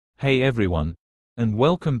Hey everyone, and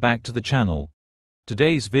welcome back to the channel.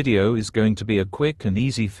 Today's video is going to be a quick and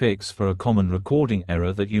easy fix for a common recording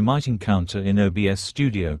error that you might encounter in OBS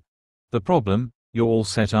Studio. The problem: you're all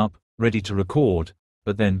set up, ready to record,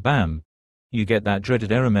 but then bam! You get that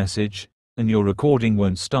dreaded error message, and your recording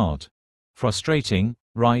won't start. Frustrating,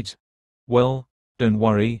 right? Well, don't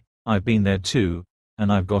worry, I've been there too,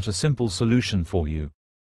 and I've got a simple solution for you.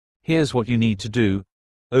 Here's what you need to do.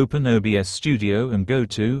 Open OBS Studio and go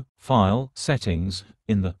to File, Settings.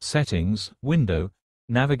 In the Settings window,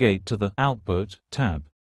 navigate to the Output tab.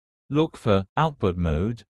 Look for Output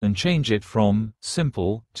Mode, and change it from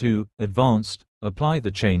Simple to Advanced. Apply the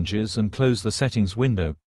changes and close the Settings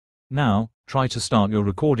window. Now, try to start your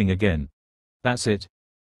recording again. That's it.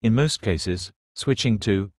 In most cases, switching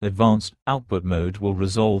to Advanced Output Mode will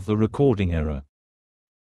resolve the recording error.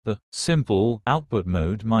 The Simple Output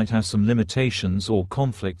Mode might have some limitations or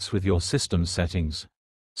conflicts with your system settings.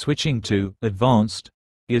 Switching to Advanced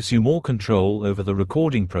gives you more control over the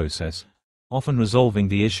recording process, often resolving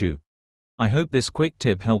the issue. I hope this quick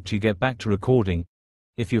tip helped you get back to recording.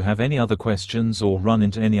 If you have any other questions or run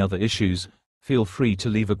into any other issues, feel free to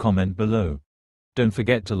leave a comment below. Don't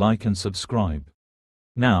forget to like and subscribe.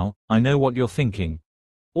 Now, I know what you're thinking.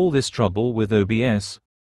 All this trouble with OBS?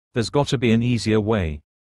 There's got to be an easier way.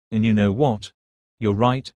 And you know what? You're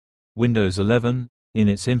right. Windows 11, in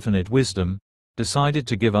its infinite wisdom, decided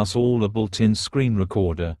to give us all a built-in screen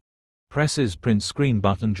recorder. Presses print screen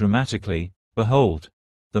button dramatically. Behold,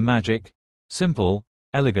 the magic. Simple,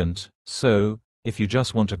 elegant. So, if you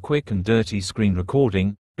just want a quick and dirty screen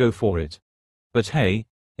recording, go for it. But hey,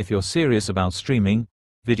 if you're serious about streaming,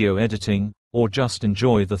 video editing, or just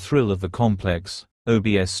enjoy the thrill of the complex,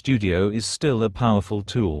 OBS Studio is still a powerful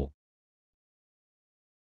tool.